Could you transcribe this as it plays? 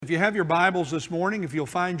you have your Bibles this morning, if you'll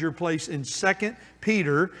find your place in 2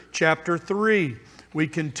 Peter chapter 3. We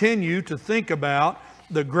continue to think about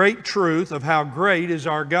the great truth of how great is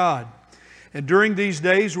our God. And during these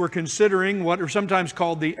days, we're considering what are sometimes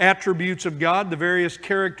called the attributes of God, the various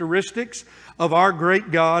characteristics of our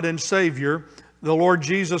great God and Savior, the Lord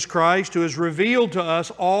Jesus Christ, who has revealed to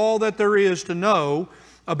us all that there is to know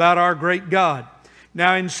about our great God.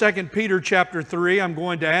 Now in 2 Peter chapter 3, I'm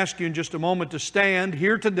going to ask you in just a moment to stand.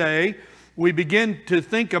 Here today, we begin to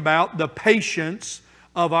think about the patience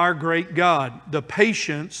of our great God. The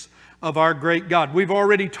patience of our great God. We've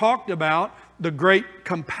already talked about the great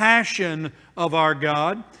compassion of our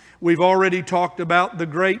God. We've already talked about the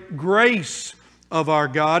great grace of our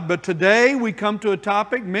God. But today we come to a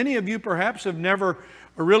topic many of you perhaps have never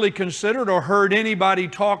really considered or heard anybody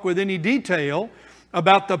talk with any detail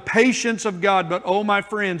about the patience of God. But oh my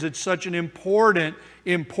friends, it's such an important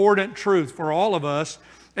truth for all of us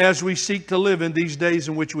as we seek to live in these days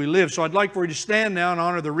in which we live. So I'd like for you to stand now and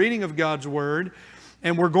honor the reading of God's Word.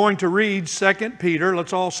 And we're going to read 2 Peter.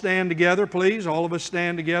 Let's all stand together, please. All of us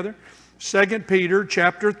stand together. 2 Peter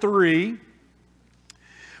chapter 3.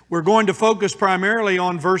 We're going to focus primarily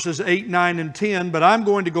on verses 8, 9, and 10. But I'm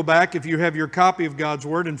going to go back, if you have your copy of God's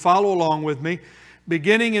Word, and follow along with me.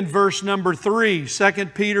 Beginning in verse number 3, 2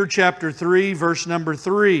 Peter chapter 3, verse number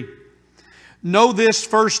 3. Know this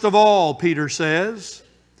first of all, Peter says,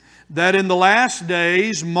 that in the last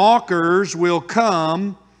days mockers will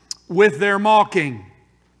come with their mocking,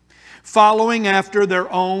 following after their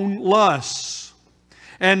own lusts,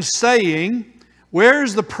 and saying,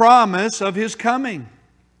 where's the promise of His coming?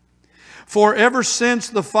 For ever since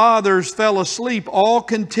the fathers fell asleep, all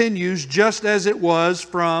continues just as it was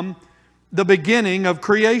from the beginning of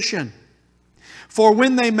creation. For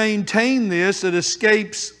when they maintain this, it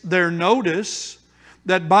escapes their notice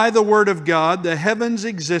that by the word of God the heavens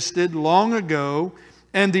existed long ago,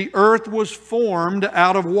 and the earth was formed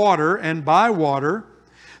out of water and by water,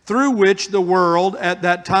 through which the world at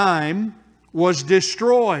that time was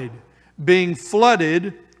destroyed, being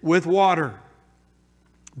flooded with water.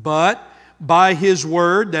 But by His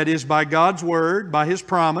word, that is by God's word, by His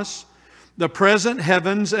promise, the present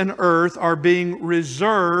heavens and earth are being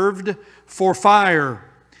reserved for fire,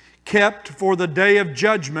 kept for the day of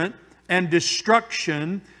judgment and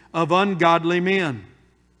destruction of ungodly men.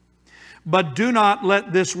 But do not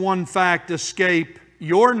let this one fact escape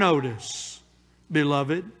your notice,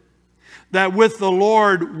 beloved, that with the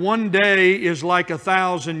Lord 1 day is like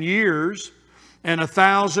 1,000 years, and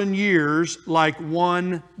 1,000 years like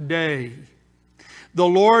 1 day. The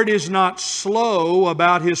Lord is not slow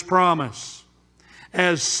about His promise,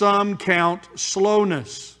 as some count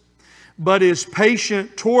slowness, but is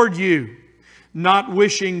patient toward you, not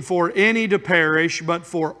wishing for any to perish, but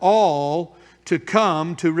for all to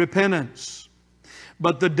come to repentance.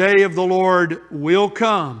 But the day of the Lord will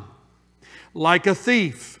come like a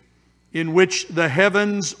thief, in which the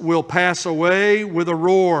heavens will pass away with a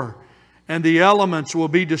roar, and the elements will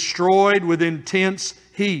be destroyed with intense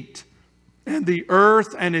heat, and the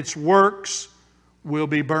earth and its works will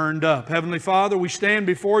be burned up. Heavenly Father, we stand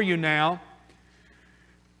before You now,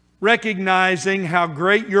 recognizing how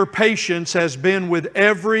great Your patience has been with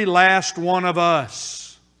every last one of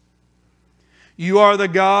us. You are the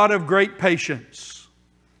God of great patience.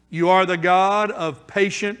 You are the God of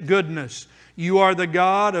patient goodness. You are the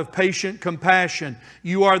God of patient compassion.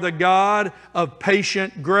 You are the God of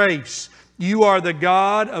patient grace. You are the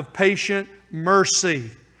God of patient mercy.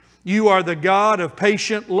 You are the God of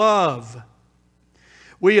patient love.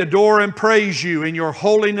 We adore and praise You in Your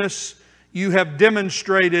holiness. You have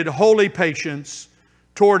demonstrated holy patience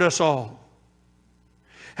toward us all.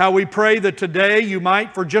 How we pray that today You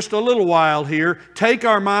might, for just a little while here, take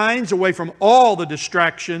our minds away from all the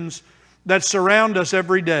distractions that surround us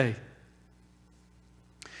every day.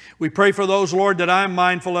 We pray for those, Lord, that I'm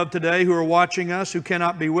mindful of today who are watching us, who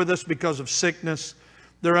cannot be with us because of sickness.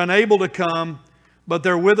 They're unable to come, but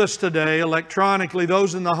they're with us today electronically.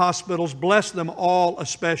 Those in the hospitals, bless them all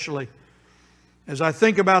especially. As I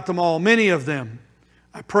think about them all, many of them,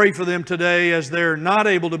 I pray for them today as they're not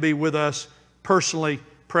able to be with us personally,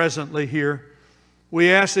 presently here.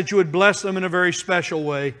 We ask that You would bless them in a very special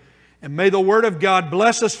way. And may the Word of God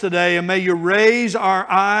bless us today, and may You raise our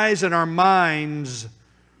eyes and our minds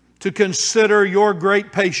to consider Your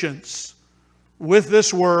great patience with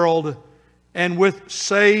this world and with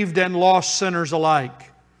saved and lost sinners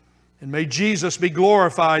alike. And may Jesus be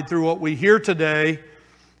glorified through what we hear today,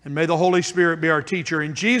 and may the Holy Spirit be our teacher.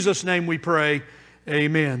 In Jesus' name we pray,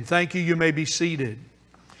 amen. Thank you. You may be seated.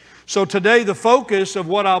 So today the focus of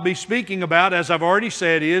what I'll be speaking about, as I've already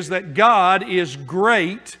said, is that God is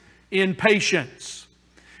great in patience.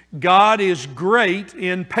 God is great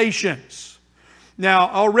in patience. Now,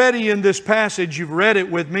 already in this passage, you've read it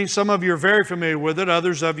with me. Some of you are very familiar with it.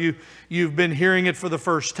 Others of you, you've been hearing it for the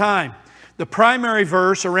first time. The primary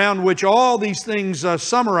verse around which all these things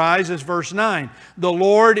summarize is verse 9. The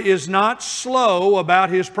Lord is not slow about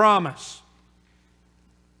His promise,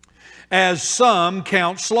 as some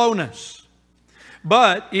count slowness,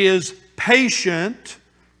 but is patient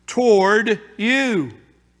toward you,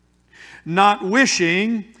 not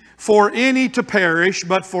wishing for any to perish,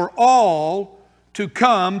 but for all to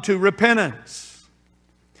come to repentance.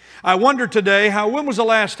 I wonder today, when was the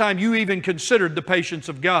last time you even considered the patience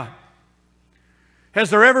of God? Has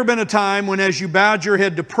there ever been a time when, as you bowed your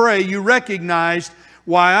head to pray, you recognized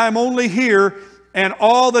why I'm only here and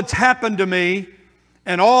all that's happened to me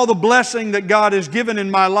and all the blessing that God has given in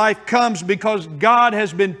my life comes because God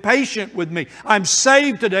has been patient with me. I'm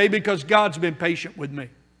saved today because God's been patient with me.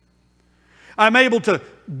 I'm able to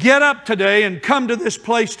get up today and come to this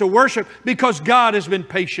place to worship because God has been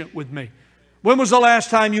patient with me. When was the last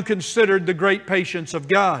time you considered the great patience of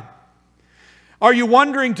God? Are you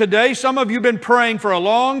wondering today? Some of you have been praying for a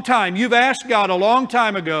long time. You've asked God a long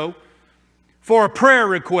time ago for a prayer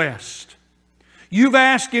request. You've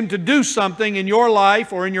asked Him to do something in your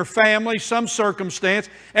life or in your family, some circumstance,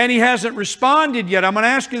 and He hasn't responded yet. I'm going to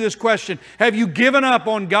ask you this question. Have you given up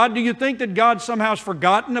on God? Do you think that God somehow has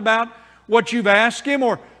forgotten about what you've asked Him,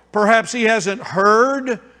 or perhaps He hasn't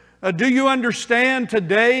heard? Do you understand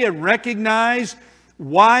today and recognize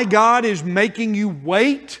why God is making you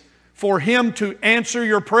wait for Him to answer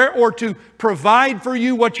your prayer or to provide for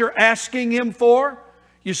you what you're asking Him for?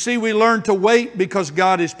 You see, we learn to wait because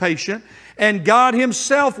God is patient, and God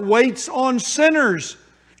Himself waits on sinners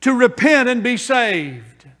to repent and be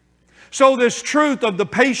saved. So this truth of the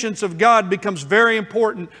patience of God becomes very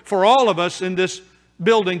important for all of us in this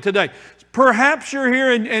building today. Perhaps you're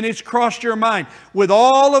here and it's crossed your mind. With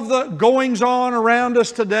all of the goings on around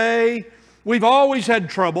us today, we've always had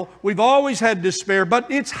trouble. We've always had despair, but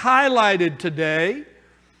it's highlighted today.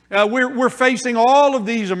 We're facing all of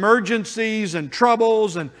these emergencies and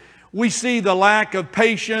troubles, and we see the lack of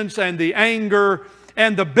patience and the anger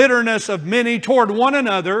and the bitterness of many toward one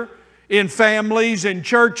another in families, in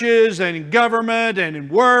churches, and in government, and in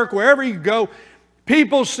work, wherever you go.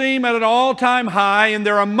 People seem at an all-time high in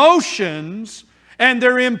their emotions and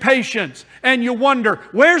their impatience. And you wonder,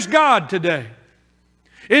 where's God today?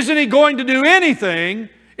 Isn't He going to do anything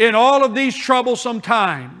in all of these troublesome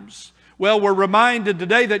times? Well, we're reminded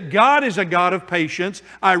today that God is a God of patience.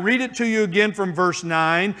 I read it to you again from verse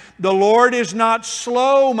 9. The Lord is not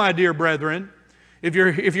slow, my dear brethren. If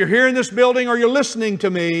you're here in this building or you're listening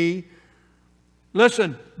to me,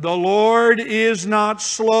 listen, the Lord is not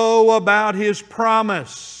slow about His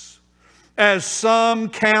promise, as some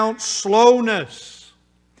count slowness,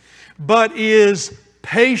 but is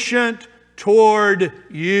patient toward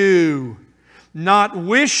you, not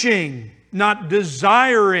wishing, not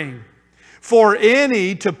desiring for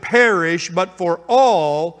any to perish, but for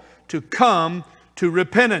all to come to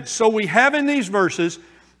repentance. So we have in these verses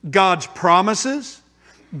God's promises,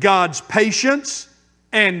 God's patience,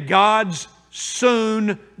 and God's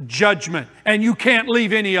soon judgment. And you can't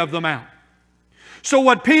leave any of them out. So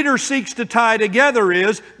what Peter seeks to tie together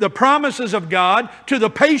is the promises of God to the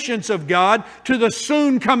patience of God to the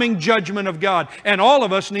soon coming judgment of God. And all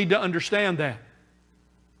of us need to understand that.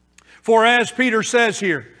 For as Peter says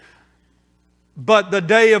here, but the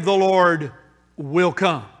day of the Lord will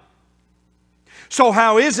come. So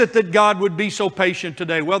how is it that God would be so patient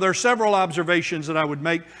today? Well, there are several observations that I would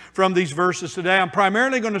make from these verses today. I'm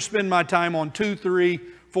primarily going to spend my time on 2, 3,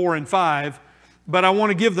 4, and 5, but I want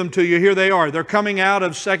to give them to you. Here they are. They're coming out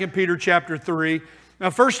of 2 Peter chapter 3. Now,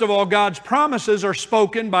 first of all, God's promises are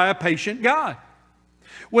spoken by a patient God.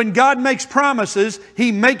 When God makes promises,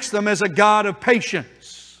 He makes them as a God of patience.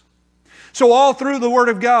 So all through the Word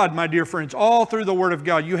of God, my dear friends, all through the Word of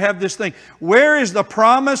God, you have this thing. Where is the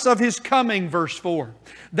promise of His coming, verse 4?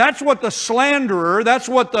 That's what the slanderer, that's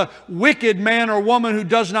what the wicked man or woman who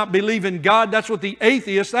does not believe in God, that's what the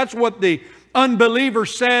atheist, that's what the unbeliever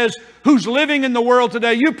says, who's living in the world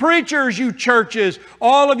today. You preachers, you churches,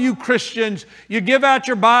 all of you Christians, you give out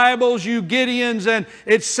your Bibles, you Gideons, and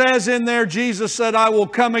it says in there, Jesus said, I will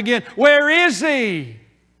come again. Where is He?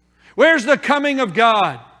 Where's the coming of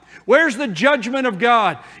God? Where's the judgment of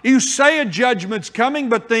God? You say a judgment's coming,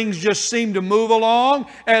 but things just seem to move along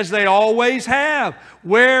as they always have.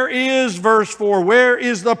 Where is, verse 4, where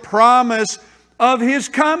is the promise of His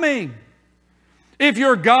coming? If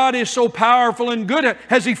your God is so powerful and good,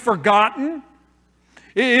 has He forgotten?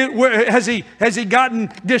 Has he gotten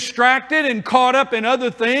distracted and caught up in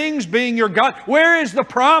other things, being your God? Where is the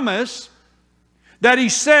promise that He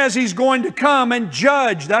says He's going to come and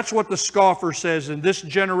judge? That's what the scoffer says in this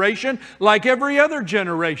generation, like every other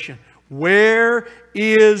generation. Where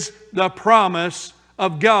is the promise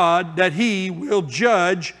of God that He will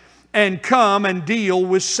judge and come and deal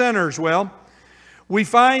with sinners? Well, we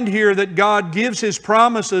find here that God gives His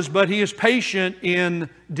promises, but He is patient in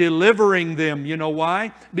delivering them. You know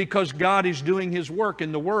why? Because God is doing His work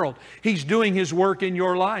in the world. He's doing His work in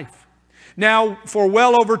your life. Now, for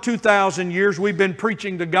well over 2,000 years, we've been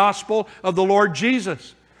preaching the gospel of the Lord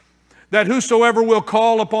Jesus, that whosoever will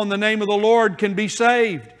call upon the name of the Lord can be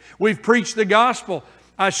saved. We've preached the gospel.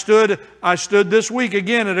 I stood this week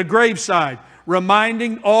again at a graveside,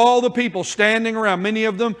 reminding all the people standing around. Many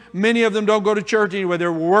of them don't go to church anyway. They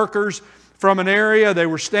were workers from an area. They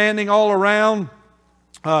were standing all around.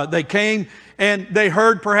 They came and they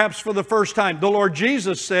heard perhaps for the first time. The Lord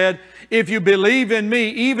Jesus said, if you believe in me,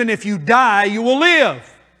 even if you die, you will live.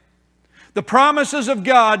 The promises of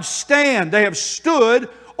God stand. They have stood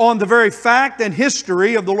on the very fact and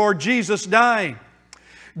history of the Lord Jesus dying.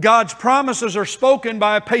 God's promises are spoken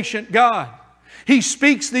by a patient God. He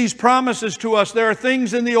speaks these promises to us. There are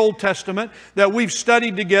things in the Old Testament that we've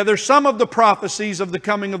studied together. Some of the prophecies of the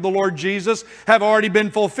coming of the Lord Jesus have already been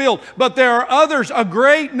fulfilled. But there are others, a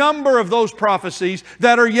great number of those prophecies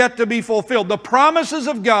that are yet to be fulfilled. The promises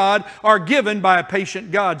of God are given by a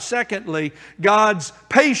patient God. Secondly, God's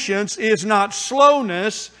patience is not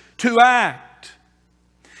slowness to act.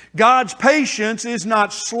 God's patience is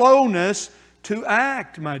not slowness to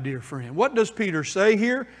act, my dear friend. What does Peter say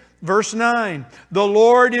here? Verse 9, the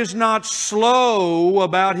Lord is not slow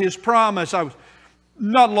about His promise.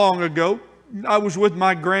 Not long ago, I was with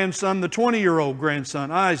my grandson, the 20-year-old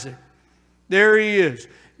grandson, Isaac. There he is.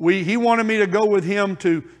 He wanted me to go with him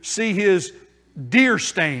to see his deer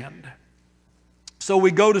stand. So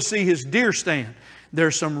we go to see his deer stand.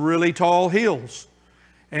 There's some really tall hills.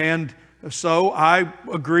 And so I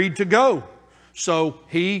agreed to go. So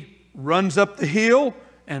he runs up the hill,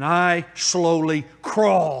 and I slowly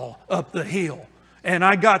crawl up the hill. And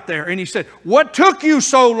I got there, and he said, what took you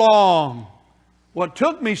so long? What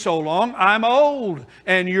took me so long? I'm old,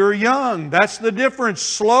 and you're young. That's the difference.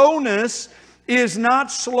 Slowness is not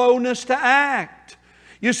slowness to act.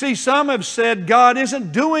 You see, some have said God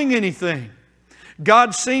isn't doing anything.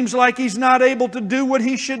 God seems like He's not able to do what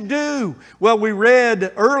He should do. Well, we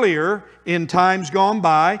read earlier in times gone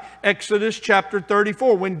by, Exodus chapter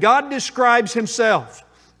 34, when God describes Himself.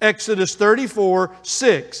 Exodus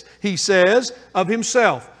 34:6. He says of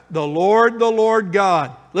Himself, the Lord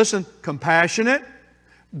God. Listen, compassionate,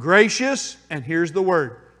 gracious, and here's the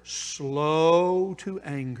word, slow to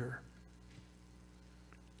anger.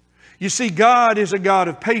 You see, God is a God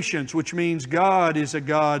of patience, which means God is a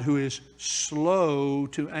God who is slow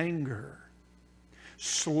to anger.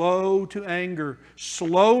 Slow to anger.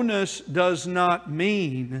 Slowness does not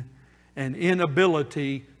mean an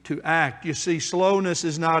inability to act. You see, slowness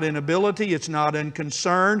is not inability. It's not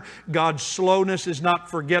unconcern. God's slowness is not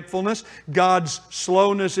forgetfulness. God's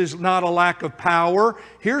slowness is not a lack of power.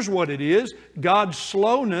 Here's what it is. God's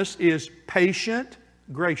slowness is patient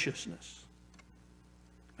graciousness.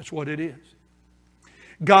 That's what it is.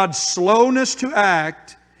 God's slowness to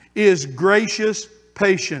act is gracious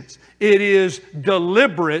patience. It is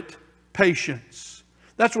deliberate patience.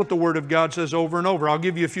 That's what the Word of God says over and over. I'll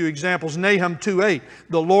give you a few examples. Nahum 2:8.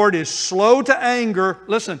 The Lord is slow to anger,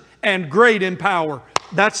 listen, and great in power.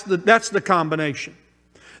 That's the combination.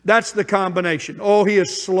 That's the combination. Oh, He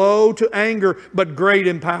is slow to anger, but great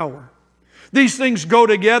in power. These things go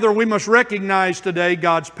together. We must recognize today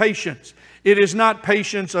God's patience. It is not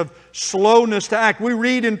patience of slowness to act. We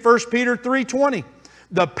read in 1 Peter 3:20,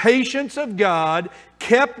 the patience of God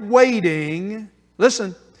kept waiting,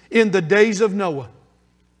 listen, in the days of Noah.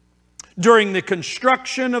 During the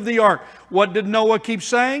construction of the ark, what did Noah keep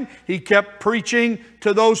saying? He kept preaching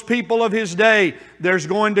to those people of his day. There's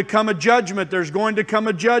going to come a judgment. There's going to come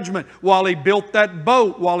a judgment. While he built that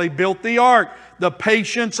boat, while he built the ark, the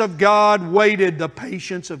patience of God waited. The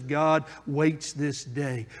patience of God waits this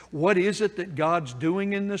day. What is it that God's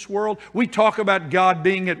doing in this world? We talk about God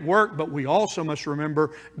being at work, but we also must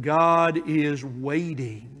remember God is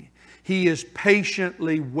waiting. He is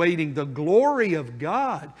patiently waiting. The glory of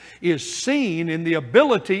God is seen in the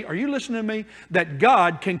ability, are you listening to me, that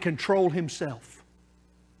God can control Himself.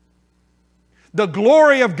 The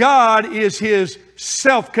glory of God is His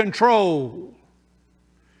self-control.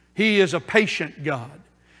 He is a patient God.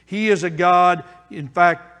 He is a God, in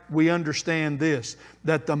fact, we understand this,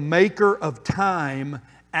 that the maker of time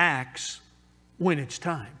acts when it's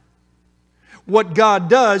time. What God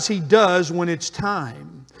does, He does when it's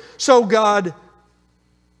time. So God,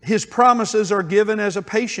 His promises are given as a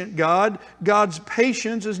patient God. God's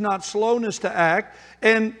patience is not slowness to act,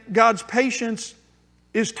 and God's patience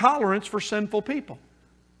is tolerance for sinful people.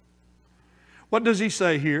 What does He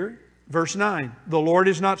say here? Verse 9, the Lord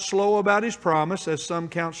is not slow about His promise, as some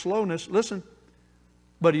count slowness. Listen,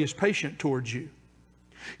 but He is patient towards you.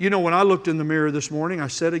 You know, when I looked in the mirror this morning, I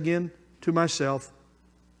said again to myself,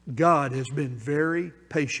 God has been very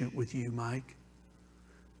patient with you, Mike.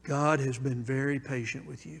 God has been very patient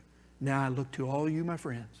with you. Now I look to all you, my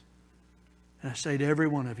friends, and I say to every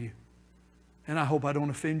one of you, and I hope I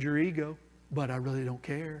don't offend your ego, but I really don't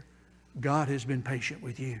care. God has been patient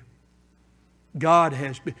with you. God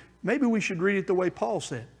has been. Maybe we should read it the way Paul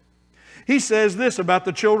said. He says this about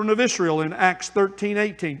the children of Israel in Acts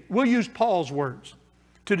 13:18. We'll use Paul's words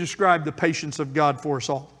to describe the patience of God for us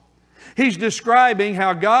all. He's describing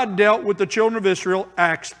how God dealt with the children of Israel,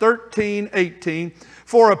 Acts 13:18,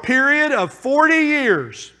 for a period of 40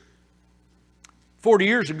 years. 40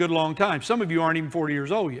 years is a good long time. Some of you aren't even 40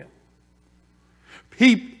 years old yet.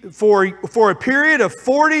 For a period of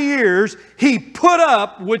 40 years, He put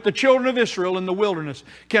up with the children of Israel in the wilderness.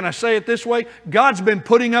 Can I say it this way? God's been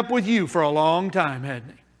putting up with you for a long time, hasn't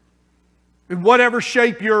He? In whatever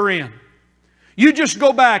shape you're in. You just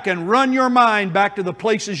go back and run your mind back to the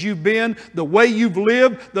places you've been, the way you've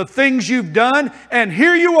lived, the things you've done, and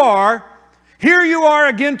here you are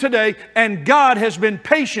again today, and God has been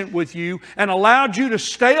patient with you and allowed you to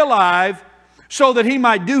stay alive so that He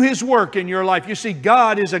might do His work in your life. You see,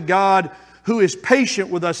 God is a God who is patient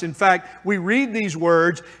with us. In fact, we read these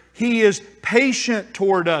words, He is patient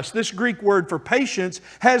toward us. This Greek word for patience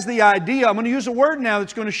has the idea, I'm going to use a word now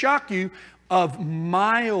that's going to shock you, of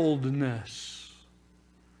mildness.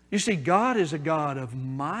 You see, God is a God of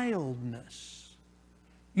mildness.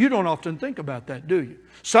 You don't often think about that, do you?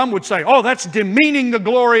 Some would say, oh, that's demeaning the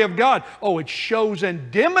glory of God. Oh, it shows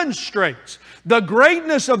and demonstrates the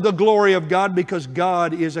greatness of the glory of God, because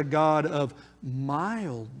God is a God of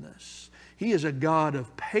mildness. He is a God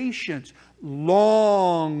of patience,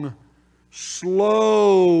 long,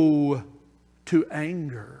 slow to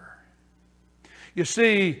anger. You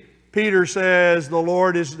see, Peter says the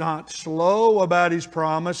Lord is not slow about His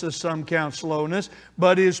promise, as some count slowness,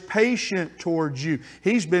 but is patient towards you.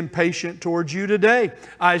 He's been patient towards you today.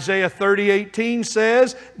 Isaiah 30:18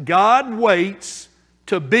 says, God waits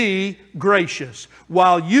to be gracious.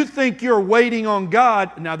 While you think you're waiting on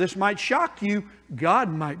God, now this might shock you, God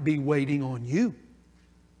might be waiting on you.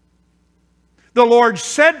 The Lord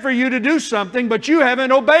said for you to do something, but you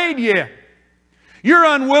haven't obeyed yet. You're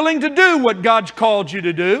unwilling to do what God's called you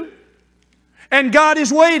to do. And God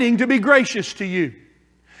is waiting to be gracious to you.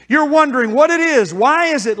 You're wondering what it is. Why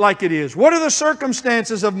is it like it is? What are the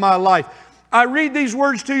circumstances of my life? I read these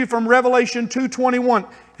words to you from Revelation 2:21.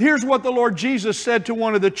 Here's what the Lord Jesus said to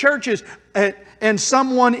one of the churches, and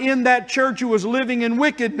someone in that church who was living in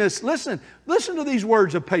wickedness. Listen to these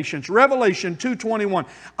words of patience. Revelation 2:21.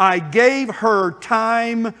 I gave her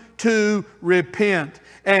time to repent,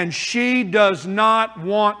 and she does not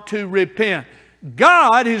want to repent.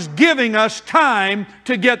 God is giving us time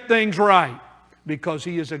to get things right because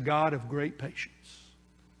He is a God of great patience.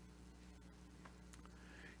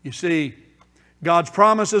 You see, God's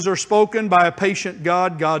promises are spoken by a patient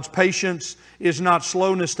God. God's patience is not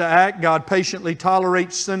slowness to act. God patiently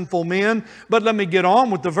tolerates sinful men. But let me get on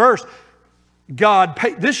with the verse.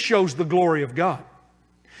 This shows the glory of God.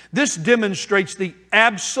 This demonstrates the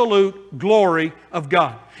absolute glory of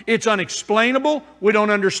God. It's unexplainable. We don't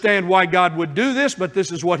understand why God would do this, but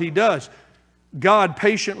this is what He does. God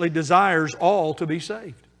patiently desires all to be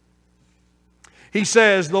saved. He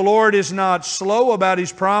says, the Lord is not slow about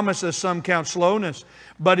His promise, as some count slowness,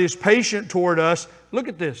 but is patient toward us. Look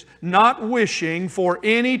at this. Not wishing for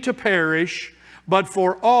any to perish, but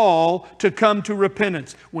for all to come to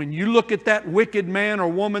repentance. When you look at that wicked man or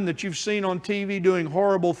woman that you've seen on TV doing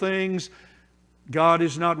horrible things, God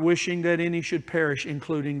is not wishing that any should perish,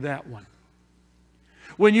 including that one.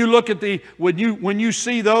 When you look at when you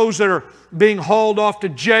see those that are being hauled off to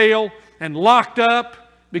jail and locked up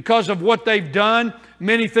because of what they've done,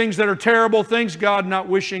 many things that are terrible things, God not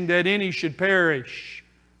wishing that any should perish.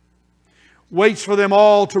 Waits for them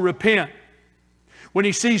all to repent. When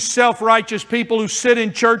He sees self-righteous people who sit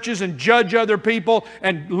in churches and judge other people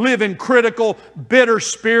and live in critical, bitter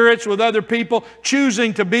spirits with other people,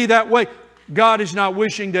 choosing to be that way, God is not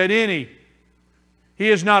wishing that any. He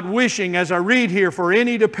is not wishing, as I read here, for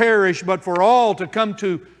any to perish, but for all to come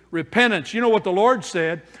to repentance. You know what the Lord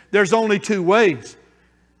said? There's only two ways.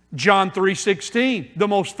 John 3:16, the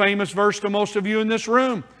most famous verse to most of you in this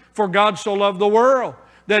room. For God so loved the world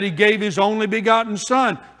that He gave His only begotten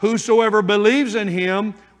Son. Whosoever believes in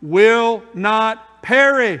Him will not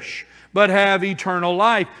perish, but have eternal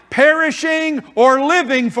life. Perishing or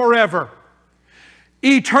living forever.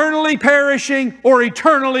 Eternally perishing or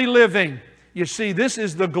eternally living. You see, this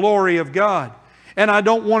is the glory of God. And I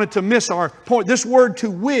don't want it to miss our point. This word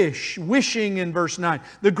to wish, wishing in verse 9.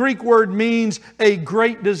 The Greek word means a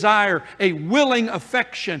great desire, a willing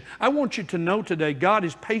affection. I want you to know today, God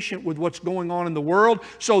is patient with what's going on in the world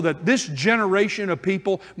so that this generation of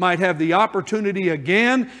people might have the opportunity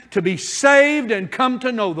again to be saved and come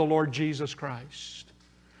to know the Lord Jesus Christ.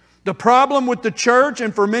 The problem with the church,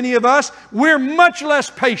 and for many of us, we're much less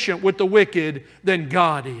patient with the wicked than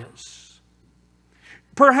God is.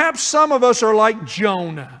 Perhaps some of us are like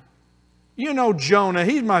Jonah. You know Jonah,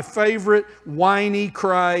 he's my favorite whiny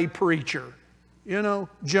cry preacher. You know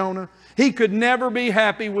Jonah? He could never be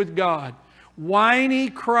happy with God. Whiny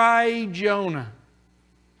cry Jonah.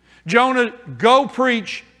 Jonah, go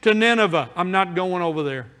preach to Nineveh. I'm not going over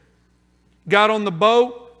there. Got on the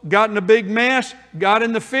boat, got in a big mess, got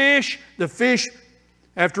in the fish. The fish,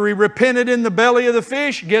 after he repented in the belly of the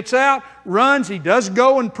fish, gets out, runs. He does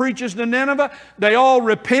go and preaches to Nineveh. They all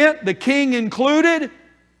repent, the king included.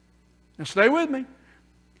 Now stay with me.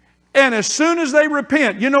 And as soon as they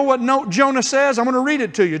repent, you know what Jonah says? I'm going to read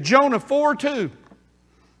it to you. Jonah 4:2.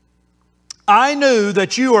 I knew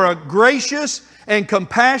that you are a gracious and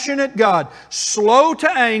compassionate God, slow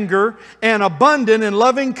to anger and abundant in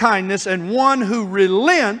loving kindness, and one who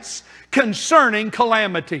relents concerning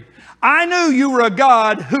calamity. I knew you were a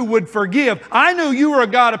God who would forgive. I knew you were a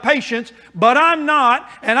God of patience, but I'm not,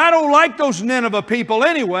 and I don't like those Nineveh people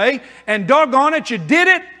anyway, and doggone it, you did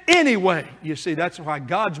it anyway. You see, that's why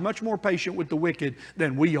God's much more patient with the wicked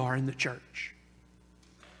than we are in the church.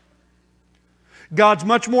 God's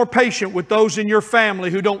much more patient with those in your family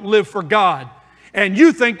who don't live for God, and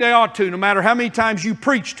you think they ought to, no matter how many times you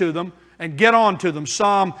preach to them and get on to them.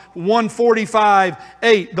 Psalm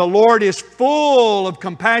 145:8. The Lord is full of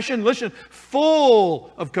compassion. Listen,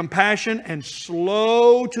 full of compassion and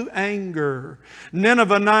slow to anger.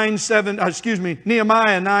 Nehemiah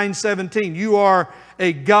 9:17. You are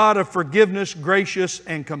a God of forgiveness, gracious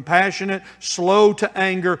and compassionate, slow to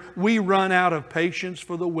anger. We run out of patience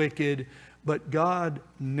for the wicked, but God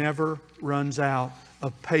never runs out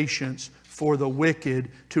of patience for the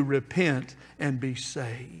wicked to repent and be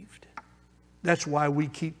saved. That's why we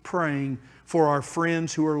keep praying for our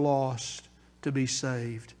friends who are lost to be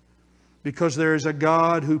saved. Because there is a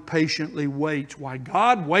God who patiently waits. Why,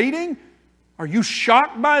 God waiting? Are you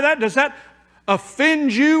shocked by that? Does that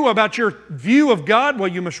offend you about your view of God? Well,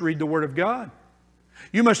 you must read the Word of God.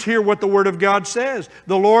 You must hear what the Word of God says.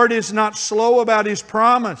 The Lord is not slow about His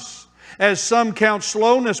promise, as some count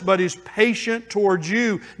slowness, but is patient towards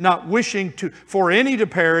you, not wishing for any to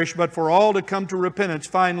perish, but for all to come to repentance.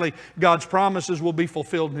 Finally, God's promises will be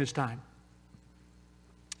fulfilled in His time.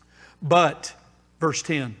 But, verse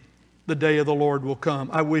 10, the day of the Lord will come.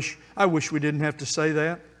 I wish we didn't have to say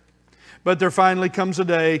that. But there finally comes a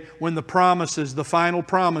day when the promises, the final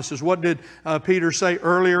promises. What did Peter say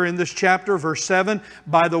earlier in this chapter? Verse 7,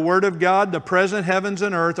 by the word of God, the present heavens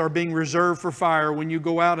and earth are being reserved for fire. When you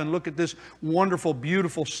go out and look at this wonderful,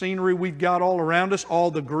 beautiful scenery we've got all around us,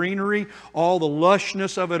 all the greenery, all the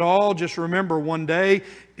lushness of it all, just remember one day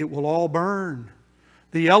it will all burn.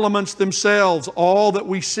 The elements themselves, all that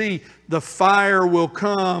we see, the fire will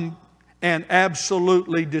come and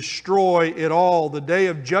absolutely destroy it all. The day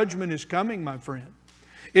of judgment is coming, my friend.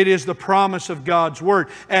 It is the promise of God's Word.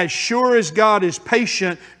 As sure as God is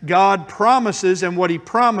patient, God promises, and what He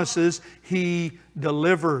promises, He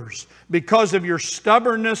delivers. Because of your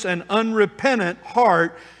stubbornness and unrepentant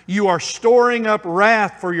heart, you are storing up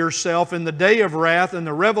wrath for yourself in the day of wrath and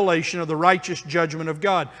the revelation of the righteous judgment of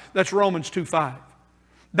God. That's Romans 2:5.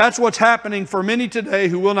 That's what's happening for many today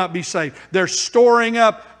who will not be saved. They're storing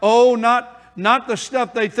up, not the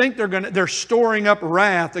stuff they think they're storing up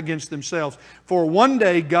wrath against themselves. For one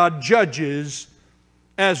day God judges,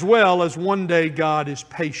 as well as one day God is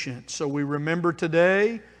patient. So we remember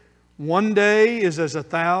today, one day is as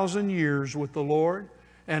 1,000 years with the Lord,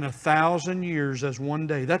 and 1,000 years as one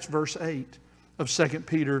day. That's verse 8 of 2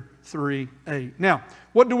 Peter 3:8. Now,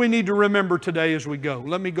 what do we need to remember today as we go?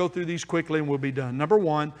 Let me go through these quickly and we'll be done. Number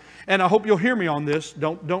one, and I hope you'll hear me on this.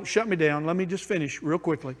 Don't shut me down. Let me just finish real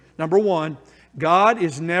quickly. Number one, God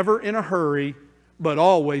is never in a hurry, but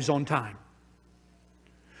always on time.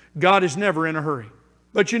 God is never in a hurry.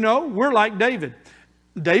 But you know, we're like David.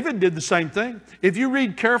 David did the same thing. If you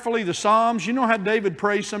read carefully the Psalms, you know how David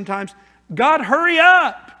prays sometimes? God, hurry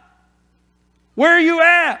up. Where are you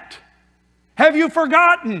at? Have you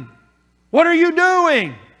forgotten? What are you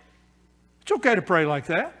doing? It's okay to pray like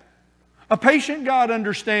that. A patient God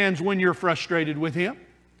understands when you're frustrated with Him.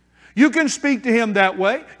 You can speak to Him that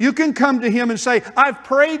way. You can come to Him and say, I've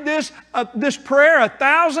prayed this prayer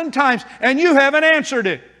 1,000 times and you haven't answered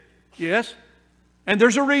it. Yes, and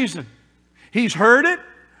there's a reason. He's heard it,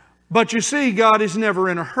 but you see, God is never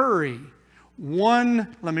in a hurry.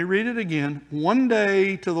 Let me read it again. One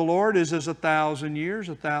day to the Lord is as 1,000 years.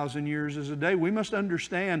 1,000 years is a day. We must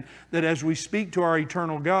understand that as we speak to our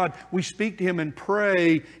eternal God, we speak to Him and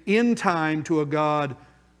pray in time to a God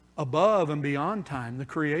above and beyond time, the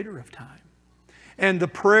Creator of time. And the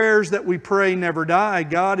prayers that we pray never die.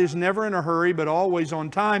 God is never in a hurry, but always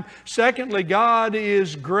on time. Secondly, God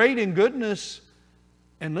is great in goodness.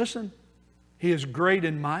 And listen, He is great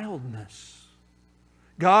in mildness.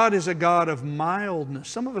 God is a God of mildness.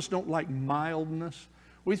 Some of us don't like mildness.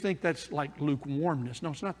 We think that's like lukewarmness.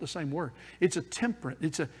 No, it's not the same word. It's a temperate.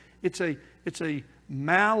 It's a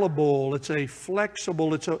malleable. It's a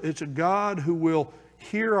flexible. It's a God who will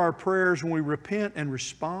hear our prayers when we repent and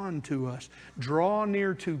respond to us. Draw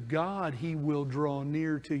near to God, He will draw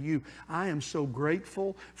near to you. I am so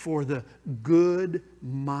grateful for the good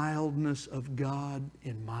mildness of God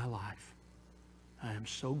in my life. I am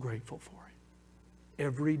so grateful for it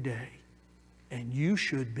every day. And you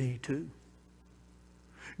should be too.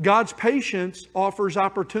 God's patience offers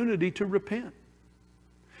opportunity to repent.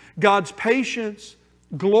 God's patience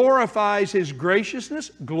glorifies His graciousness,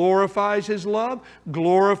 glorifies His love,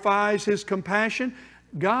 glorifies His compassion.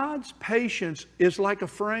 God's patience is like a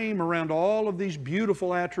frame around all of these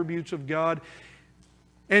beautiful attributes of God.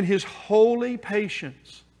 And His holy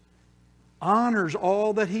patience honors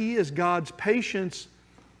all that He is. God's patience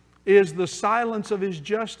is the silence of His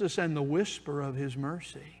justice and the whisper of His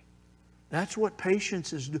mercy. That's what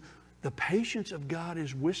patience is. The patience of God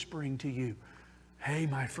is whispering to you, hey,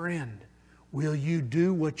 my friend, will you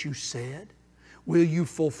do what you said? Will you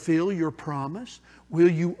fulfill your promise?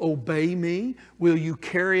 Will you obey me? Will you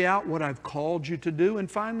carry out what I've called you to do?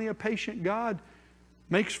 And finally, a patient God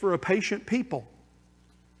makes for a patient people.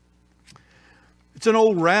 It's an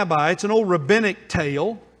old rabbinic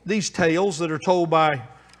tale. These tales that are told by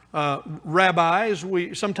rabbis,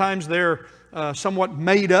 sometimes they're somewhat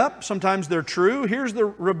made up, sometimes they're true. Here's the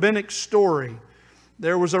rabbinic story.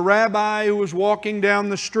 There was a rabbi who was walking down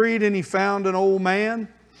the street and he found an old man,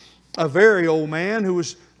 a very old man who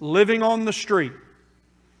was living on the street.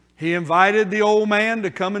 He invited the old man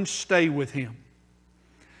to come and stay with him.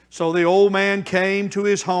 So the old man came to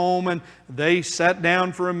his home and they sat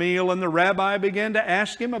down for a meal, and the rabbi began to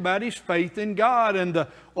ask him about his faith in God. And the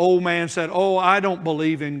old man said, "Oh, I don't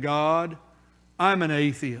believe in God. I'm an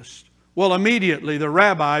atheist." Well, immediately the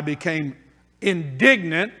rabbi became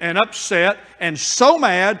indignant and upset and so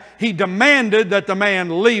mad he demanded that the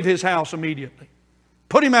man leave his house immediately.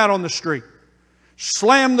 Put him out on the street.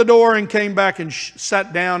 Slammed the door and came back and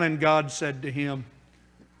sat down, and God said to him,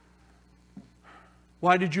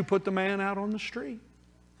 "Why did you put the man out on the street?"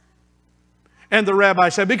 And the rabbi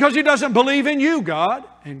said, "Because he doesn't believe in you, God."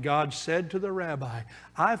 And God said to the rabbi,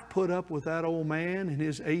 "I've put up with that old man and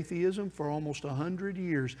his atheism for almost 100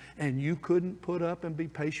 years, and you couldn't put up and be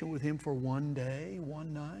patient with him for one day,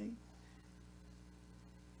 one night?"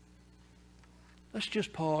 Let's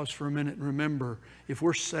just pause for a minute and remember, if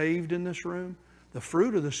we're saved in this room, the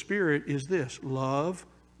fruit of the Spirit is this: love,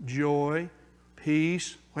 joy,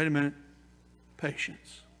 peace,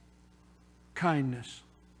 patience, kindness,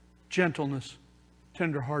 gentleness,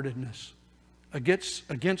 tenderheartedness.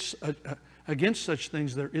 Against such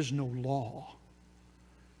things there is no law.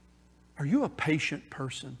 Are you a patient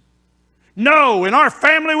person? No, in our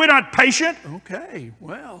family we're not patient. Okay,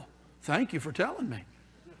 well, thank you for telling me.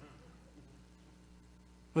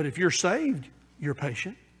 But if you're saved, you're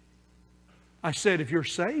patient. I said if you're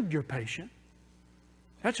saved, you're patient.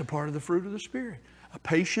 That's a part of the fruit of the Spirit. A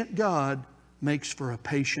patient God makes for a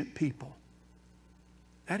patient people.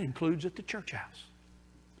 That includes at the church house.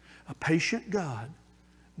 A patient God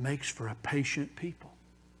makes for a patient people.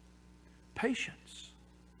 Patience.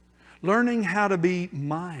 Learning how to be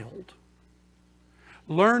mild.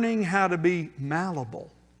 Learning how to be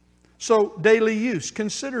malleable. So, daily use.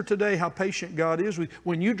 Consider today how patient God is with you.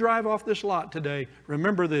 When you drive off this lot today,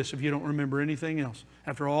 remember this if you don't remember anything else.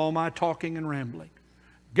 After all my talking and rambling.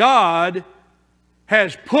 God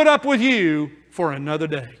has put up with you for another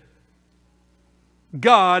day.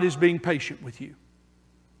 God is being patient with you.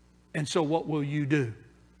 And so what will you do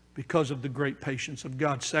because of the great patience of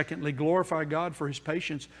God? Secondly, glorify God for His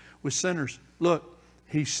patience with sinners. Look,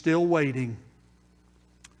 He's still waiting.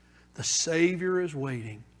 The Savior is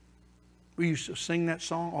waiting. We used to sing that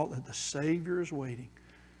song, all that the Savior is waiting.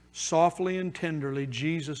 Softly and tenderly,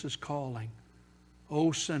 Jesus is calling.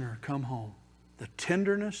 O sinner, come home. The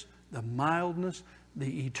tenderness, the mildness,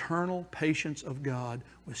 the eternal patience of God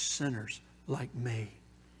with sinners like me.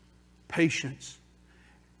 Patience.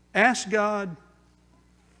 Ask God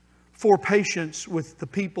for patience with the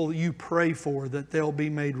people you pray for, that they'll be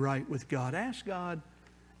made right with God. Ask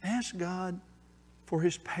God for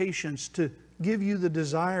His patience to give you the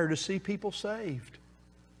desire to see people saved.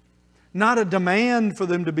 Not a demand for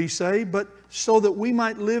them to be saved, but so that we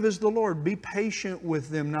might live as the Lord. Be patient with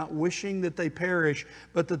them, not wishing that they perish,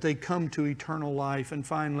 but that they come to eternal life. And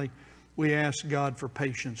finally, we ask God for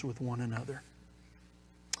patience with one another.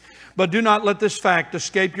 But do not let this fact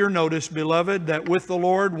escape your notice, beloved, that with the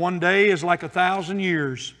Lord 1 day is like 1,000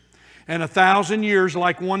 years, and 1,000 years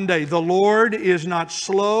like 1 day. The Lord is not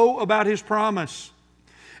slow about His promise,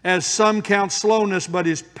 as some count slowness, but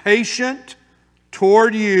is patient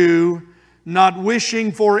toward you, not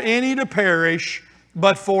wishing for any to perish,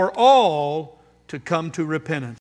 but for all to come to repentance.